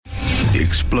the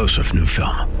explosive new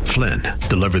film, Flynn,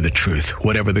 deliver the truth,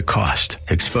 whatever the cost,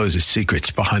 exposes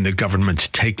secrets behind the government's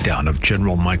takedown of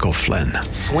General Michael Flynn.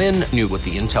 Flynn knew what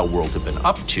the intel world had been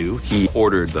up to. He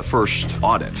ordered the first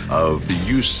audit of the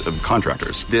use of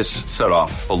contractors. This set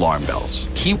off alarm bells.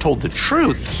 He told the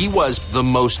truth. He was the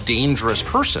most dangerous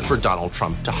person for Donald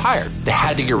Trump to hire. They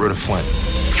had to get rid of Flynn.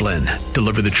 Flynn,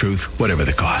 deliver the truth, whatever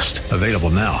the cost. Available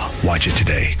now. Watch it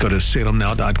today. Go to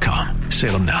salemnow.com.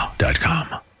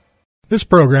 salemnow.com. This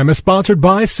program is sponsored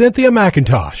by Cynthia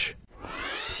McIntosh.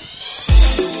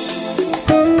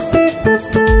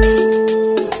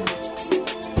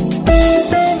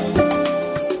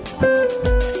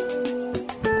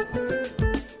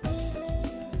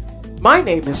 My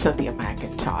name is Cynthia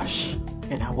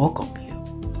McIntosh, and I welcome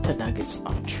you to Nuggets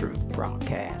of Truth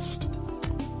broadcast.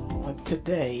 And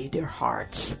today, dear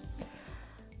hearts,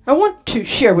 I want to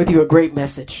share with you a great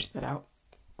message that I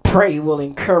pray will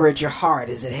encourage your heart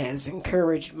as it has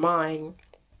encouraged mine.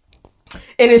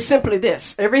 And it's simply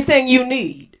this: everything you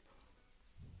need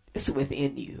is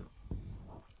within you.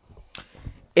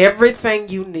 Everything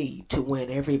you need to win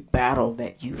every battle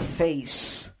that you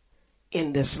face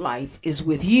in this life is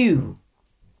with you.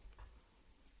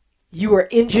 You are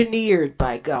engineered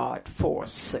by God for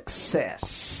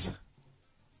success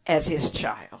as his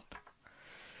child.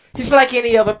 He's like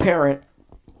any other parent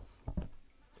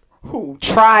who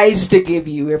tries to give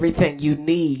you everything you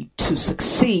need to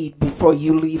succeed before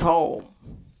you leave home.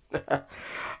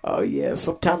 Oh yeah,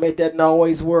 sometimes it doesn't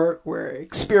always work, where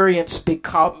experience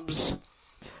becomes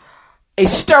a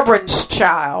stubborn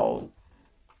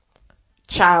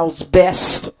child's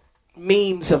best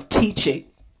means of teaching.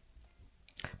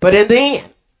 But in the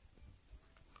end,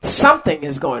 something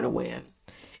is going to win.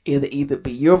 It'll either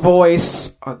be your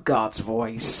voice or God's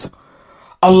voice,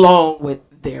 along with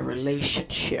their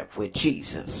relationship with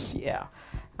Jesus. Yeah.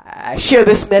 I share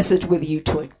this message with you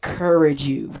to encourage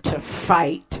you to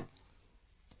fight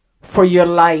for your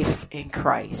life in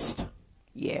Christ.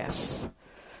 Yes.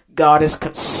 God is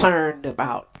concerned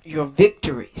about your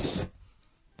victories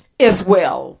as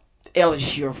well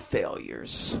as your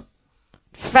failures.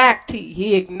 In fact,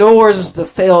 he ignores the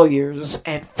failures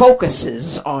and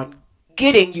focuses on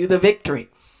getting you the victory.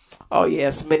 Oh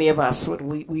yes, many of us, when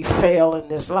we fail in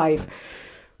this life,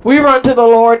 we run to the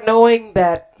Lord knowing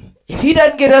that if he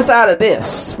doesn't get us out of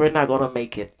this, we're not going to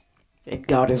make it. And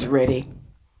God is ready.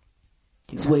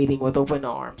 He's waiting with open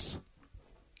arms.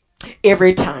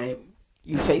 Every time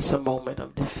you face a moment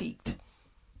of defeat,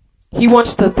 he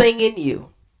wants the thing in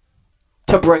you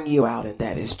to bring you out, and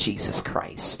that is Jesus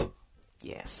Christ.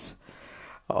 Yes.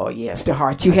 Oh yes, the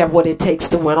heart. You have what it takes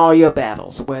to win all your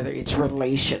battles, whether it's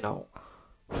relational,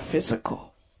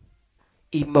 physical,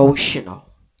 emotional,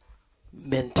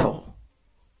 mental,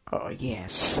 oh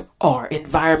yes, or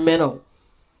environmental.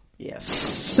 Yes,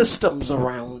 systems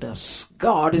around us.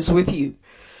 God is with you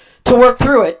to work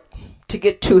through it, to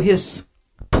get to his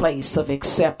place of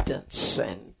acceptance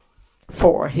and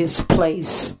for his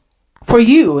place for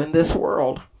you in this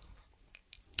world.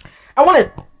 I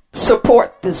want to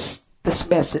support this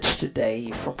message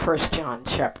today from 1 John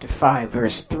chapter 5,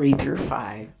 verse 3 through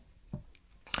 5.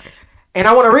 And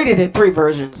I want to read it in three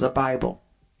versions of Bible.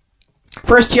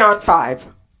 1 John 5,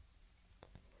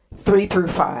 3 through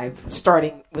 5,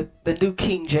 starting with the New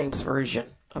King James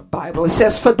Version of Bible. It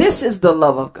says, "For this is the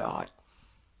love of God,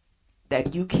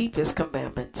 that you keep his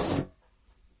commandments.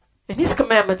 And his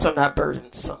commandments are not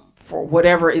burdensome, for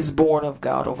whatever is born of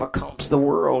God overcomes the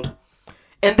world.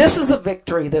 And this is the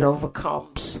victory that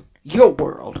overcomes your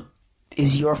world,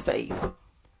 is your faith.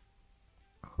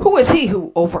 Who is he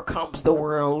who overcomes the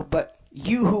world but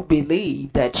you who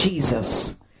believe that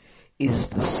Jesus is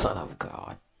the Son of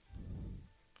God?"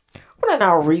 I want to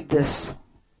now read this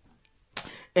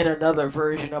in another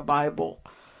version of Bible.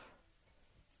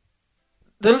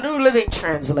 The New Living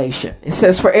Translation. It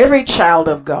says, "For every child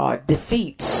of God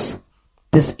defeats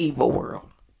this evil world,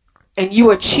 and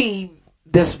you achieve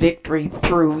this victory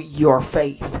through your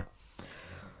faith.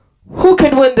 Who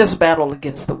can win this battle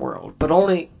against the world? But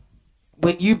only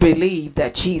when you believe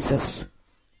that Jesus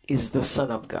is the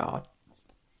Son of God."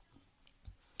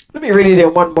 Let me read it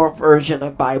in one more version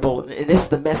of Bible, and it's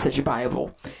the Message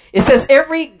Bible. It says,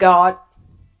 "Every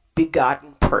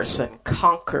God-begotten person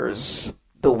conquers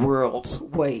the world's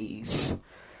ways.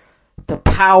 The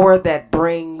power that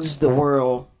brings the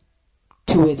world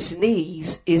to its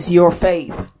knees is your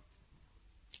faith.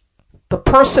 The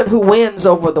person who wins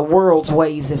over the world's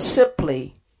ways is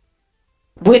simply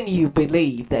when you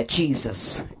believe that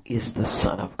Jesus is the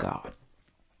Son of God."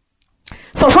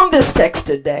 So from this text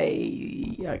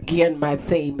today, again, my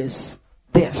theme is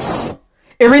this: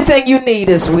 Everything you need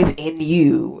is within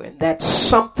you, and that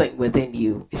something within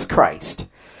you is Christ.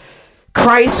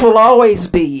 Christ will always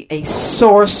be a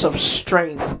source of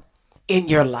strength in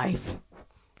your life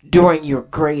during your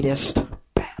greatest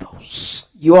battles.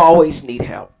 You always need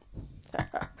help.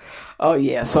 Oh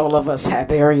yes, all of us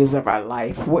have areas of our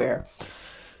life where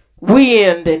we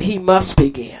end and he must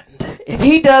begin. If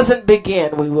he doesn't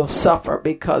begin, we will suffer,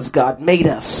 because God made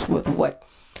us with what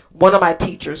one of my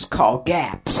teachers called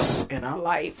gaps in our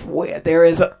life, where there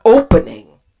is an opening,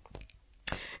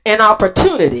 an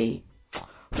opportunity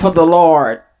for the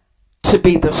Lord to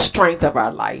be the strength of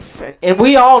our life. And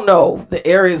we all know the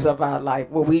areas of our life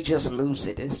where we just lose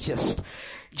it. It's just,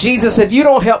 Jesus, if you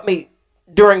don't help me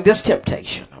during this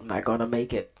temptation, I'm not going to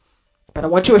make it. But I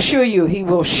want to assure you, he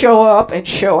will show up and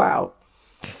show out.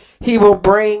 He will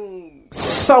bring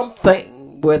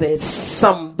something, whether it's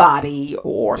somebody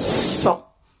or some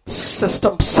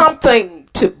system, something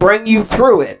to bring you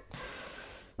through it,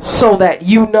 so that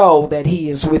you know that he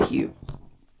is with you.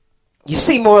 You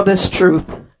see more of this truth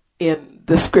in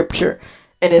the scripture,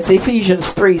 and it's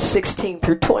Ephesians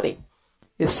 3:16-20.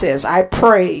 It says, I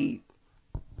pray,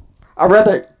 or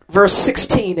rather, verse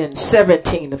 16 and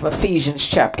 17 of Ephesians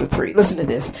chapter 3. Listen to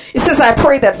this. It says, I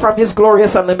pray that from his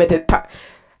glorious unlimited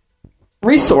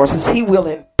resources, he will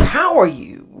empower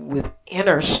you with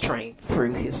inner strength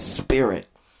through his Spirit.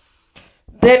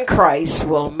 Then Christ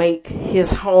will make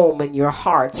his home in your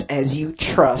hearts as you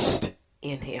trust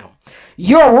in him.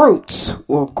 Your roots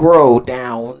will grow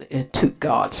down into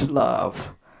God's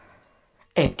love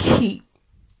and keep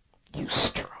you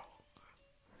strong.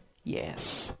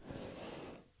 Yes.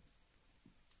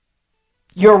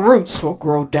 Your roots will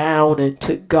grow down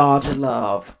into God's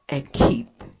love and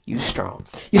keep you strong.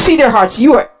 You see, dear hearts,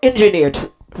 you are engineered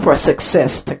for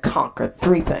success to conquer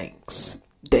three things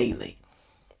daily: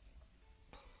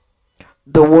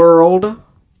 the world,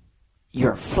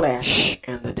 your flesh,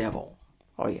 and the devil.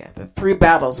 Oh yeah, the three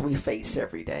battles we face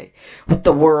every day. With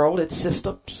the world, its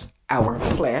systems, our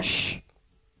flesh,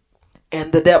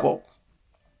 and the devil.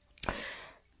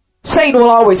 Satan will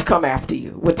always come after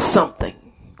you with something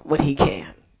when he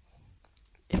can.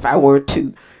 If I were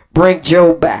to bring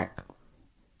Joe back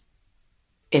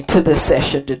into the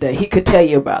session today, he could tell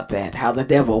you about that, how the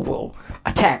devil will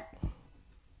attack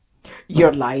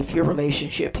your life, your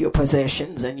relationships, your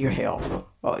possessions, and your health.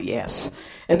 Oh, yes.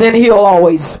 And then he'll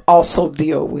always also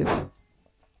deal with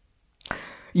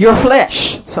your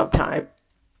flesh sometime.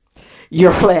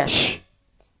 Your flesh,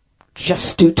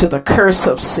 just due to the curse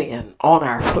of sin on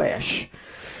our flesh,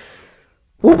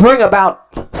 will bring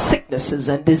about sicknesses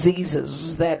and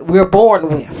diseases that we're born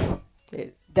with.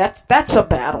 That's a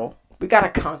battle. We got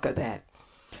to conquer that.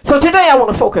 So today I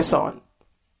want to focus on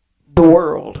the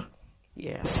world.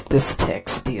 Yes, this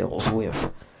text deals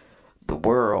with the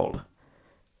world.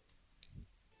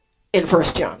 In 1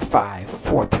 John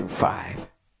 5:4-5.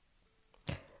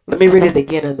 Let me read it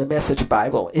again in the Message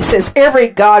Bible. It says, every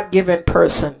God-given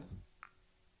person,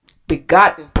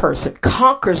 begotten person,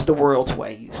 conquers the world's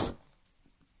ways.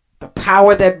 The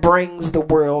power that brings the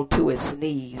world to its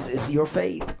knees is your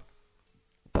faith.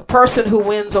 The person who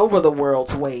wins over the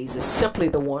world's ways is simply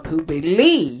the one who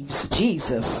believes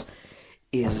Jesus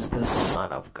is the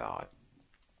Son of God.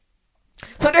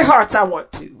 So, dear hearts, I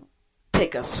want to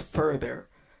take us further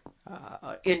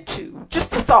into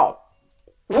just a thought.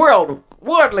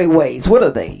 Worldly ways, what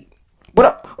are they?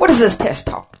 What is this text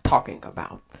talking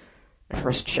about?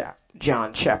 First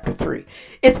John chapter 3.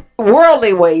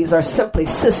 Worldly ways are simply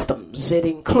systems. It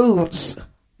includes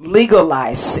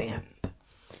legalized sin.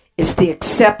 It's the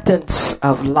acceptance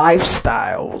of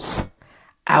lifestyles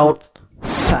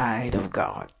outside of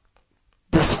God.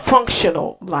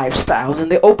 Dysfunctional lifestyles,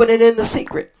 and the open and in the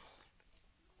secret.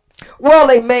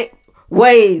 Worldly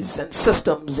ways and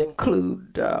systems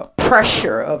include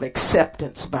pressure of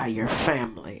acceptance by your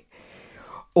family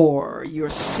or your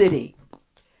city,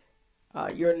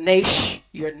 your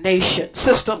nation,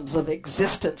 systems of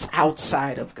existence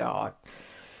outside of God.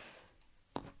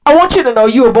 I want you to know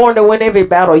you were born to win every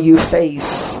battle you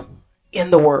face in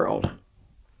the world,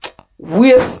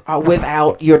 with or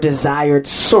without your desired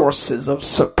sources of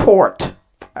support.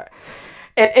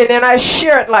 And I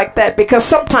share it like that because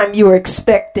sometimes you are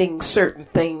expecting certain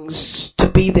things to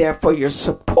be there for your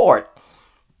support,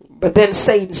 but then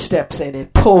Satan steps in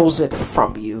and pulls it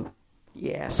from you.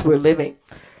 Yes, we're living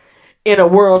in a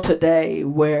world today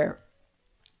where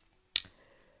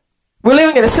we're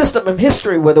living in a system of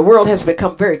history where the world has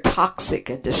become very toxic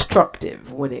and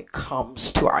destructive when it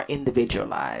comes to our individual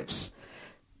lives.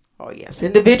 Oh yes,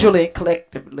 individually and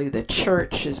collectively, the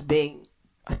church is being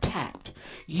attacked.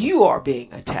 You are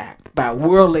being attacked by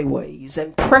worldly ways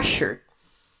and pressured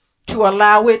to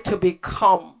allow it to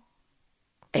become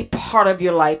a part of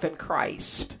your life in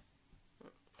Christ.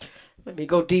 Let me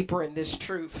go deeper in this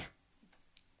truth.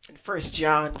 In 1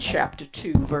 John chapter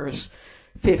 2, verse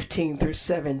 15 through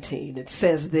 17, it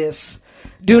says this: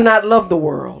 do not love the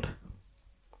world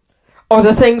or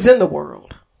the things in the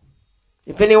world.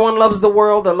 If anyone loves the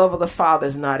world, the love of the Father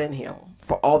is not in him.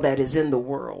 For all that is in the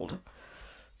world,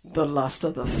 the lust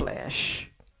of the flesh,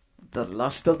 the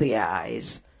lust of the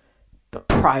eyes, the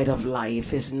pride of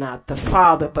life, is not the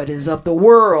Father, but is of the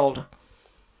world.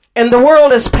 And the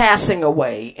world is passing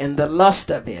away, and the lust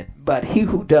of it, but he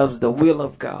who does the will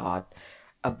of God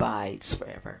abides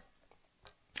forever.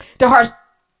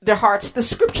 Dear hearts, the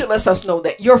scripture lets us know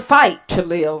that your fight to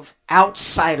live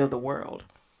outside of the world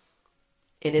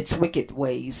in its wicked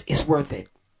ways is worth it.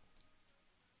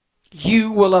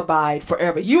 You will abide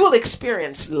forever. You will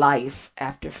experience life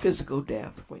after physical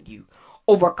death when you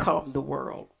overcome the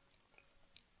world.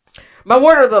 My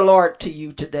word of the Lord to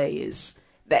you today is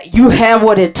that you have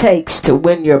what it takes to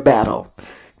win your battle.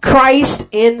 Christ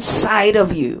inside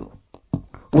of you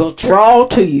will draw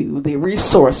to you the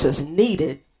resources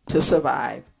needed to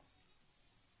survive.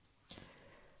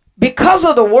 Because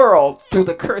of the world, through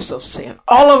the curse of sin,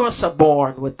 all of us are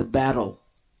born with a battle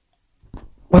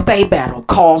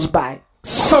caused by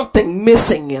something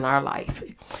missing in our life.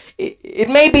 It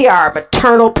may be our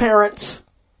maternal parents'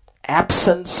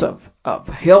 absence of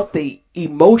healthy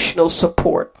emotional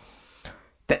support,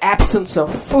 the absence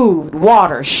of food,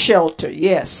 water, shelter,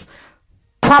 yes,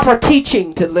 proper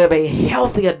teaching to live a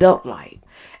healthy adult life,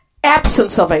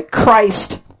 absence of a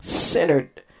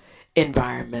Christ-centered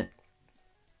environment.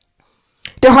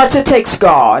 Dear hearts, it takes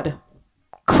God,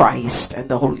 Christ, and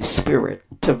the Holy Spirit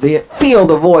to fill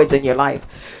the voids in your life.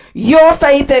 Your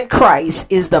faith in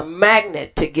Christ is the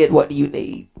magnet to get what you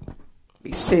need. Let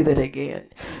me say that again.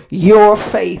 Your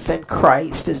faith in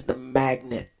Christ is the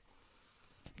magnet.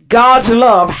 God's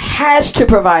love has to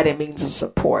provide a means of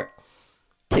support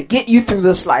to get you through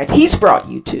this life He's brought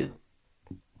you to.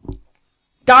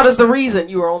 God is the reason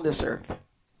you are on this earth.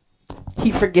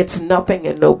 He forgets nothing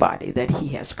and nobody that He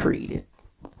has created.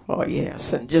 Oh,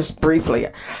 yes. And just briefly,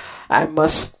 I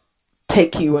must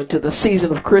take you into the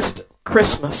season of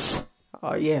Christmas.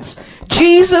 Oh, yes.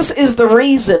 Jesus is the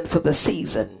reason for the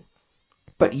season,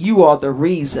 but you are the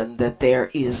reason that there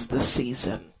is the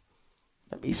season.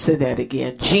 Let me say that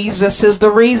again. Jesus is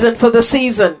the reason for the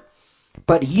season,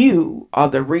 but you are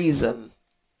the reason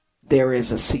there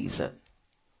is a season.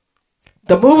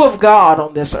 The move of God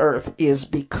on this earth is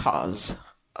because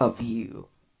of you.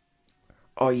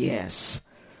 Oh, yes.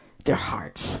 Dear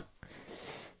hearts,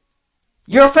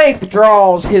 your faith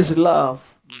draws His love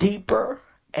deeper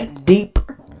and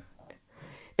deeper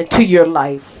into your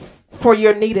life for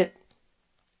your needed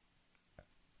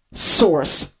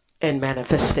source and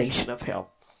manifestation of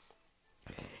help.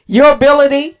 Your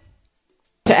ability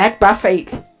to act by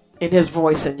faith in His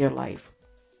voice in your life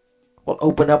will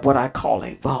open up what I call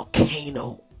a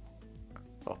volcano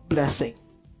of blessing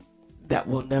that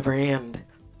will never end.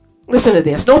 Listen to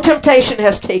this. No temptation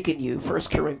has taken you.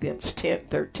 1 Corinthians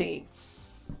 10:13.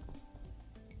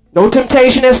 No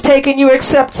temptation has taken you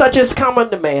except such as common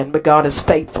to man, but God is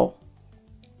faithful,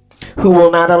 who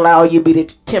will not allow you to be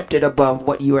tempted above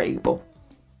what you are able.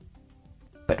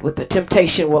 But with the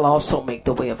temptation will also make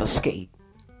the way of escape,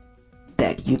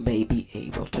 that you may be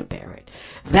able to bear it.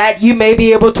 That you may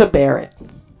be able to bear it.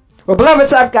 Well,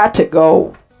 beloveds, I've got to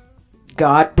go.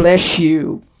 God bless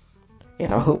you.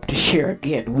 And I hope to share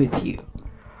again with you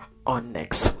on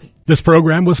next week. This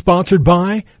program was sponsored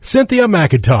by Cynthia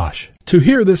McIntosh. To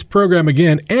hear this program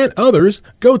again and others,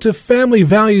 go to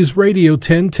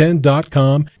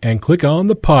FamilyValuesRadio1010.com and click on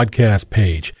the podcast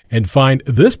page and find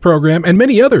this program and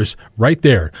many others right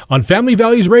there on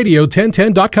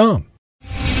FamilyValuesRadio1010.com.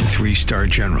 3-star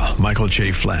General Michael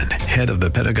J. Flynn, head of the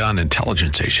Pentagon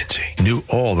Intelligence Agency, knew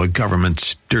all the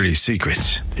government's dirty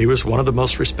secrets. He was one of the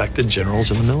most respected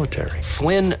generals in the military.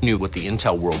 Flynn knew what the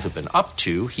intel world had been up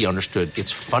to. He understood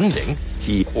its funding.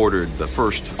 He ordered the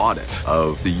first audit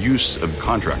of the use of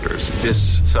contractors.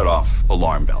 This set off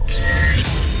alarm bells.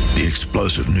 The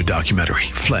explosive new documentary,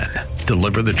 Flynn,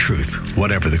 Deliver the Truth,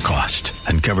 Whatever the Cost,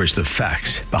 uncovers the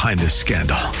facts behind this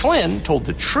scandal. Flynn told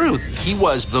the truth. He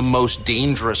was the most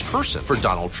dangerous person for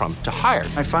Donald Trump to hire.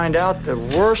 I find out the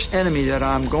worst enemy that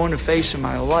I'm going to face in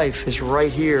my life is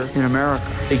right here in America.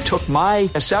 They took my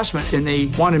assessment and they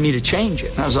wanted me to change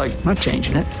it. And I was like, I'm not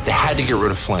changing it. They had to get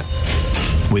rid of Flynn.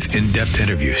 With in-depth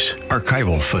interviews,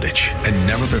 archival footage, and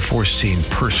never-before-seen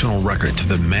personal records of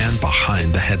the man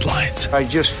behind the headlines. I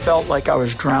just felt like I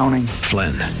was drowning.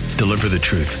 Flynn, deliver the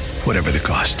truth, whatever the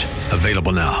cost.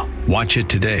 Available now. Watch it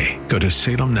today. Go to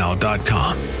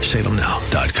salemnow.com.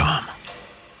 salemnow.com.